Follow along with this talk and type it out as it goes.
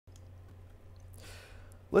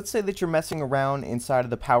Let's say that you're messing around inside of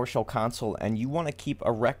the PowerShell console and you want to keep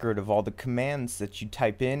a record of all the commands that you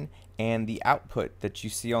type in and the output that you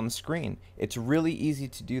see on the screen. It's really easy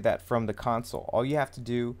to do that from the console. All you have to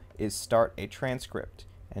do is start a transcript.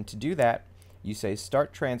 And to do that, you say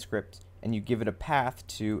start transcript and you give it a path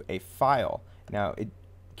to a file. Now, it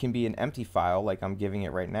can be an empty file like I'm giving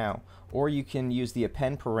it right now, or you can use the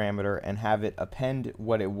append parameter and have it append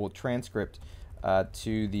what it will transcript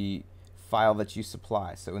to the file that you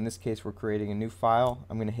supply. So in this case, we're creating a new file.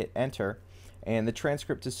 I'm going to hit enter and the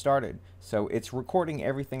transcript is started. So it's recording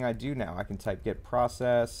everything I do now. I can type get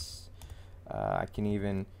process, I can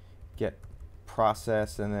even get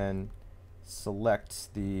process and then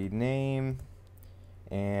select the name,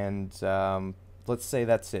 and let's say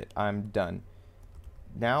that's it. I'm done.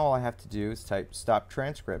 Now all I have to do is type stop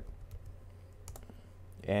transcript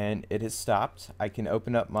and it has stopped. I can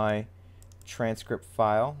open up my transcript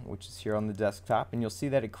file, which is here on the desktop, and you'll see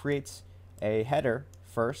that it creates a header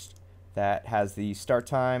first that has the start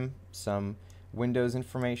time, some Windows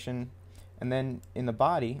information, and then in the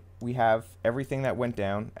body we have everything that went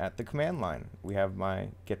down at the command line. We have my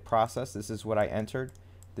get process, this is what I entered,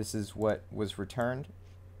 this is what was returned,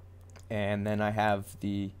 and then I have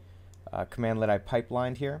the command that I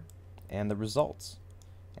pipelined here and the results,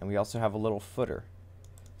 and we also have a little footer.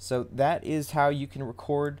 So that is how you can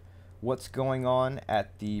record what's going on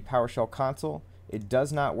at the PowerShell console. It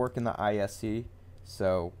does not work in the ISE,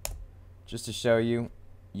 so just to show you,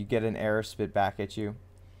 you get an error spit back at you.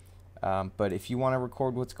 But if you want to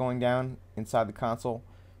record what's going down inside the console,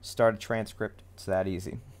 start a transcript. It's that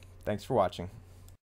easy. Thanks for watching.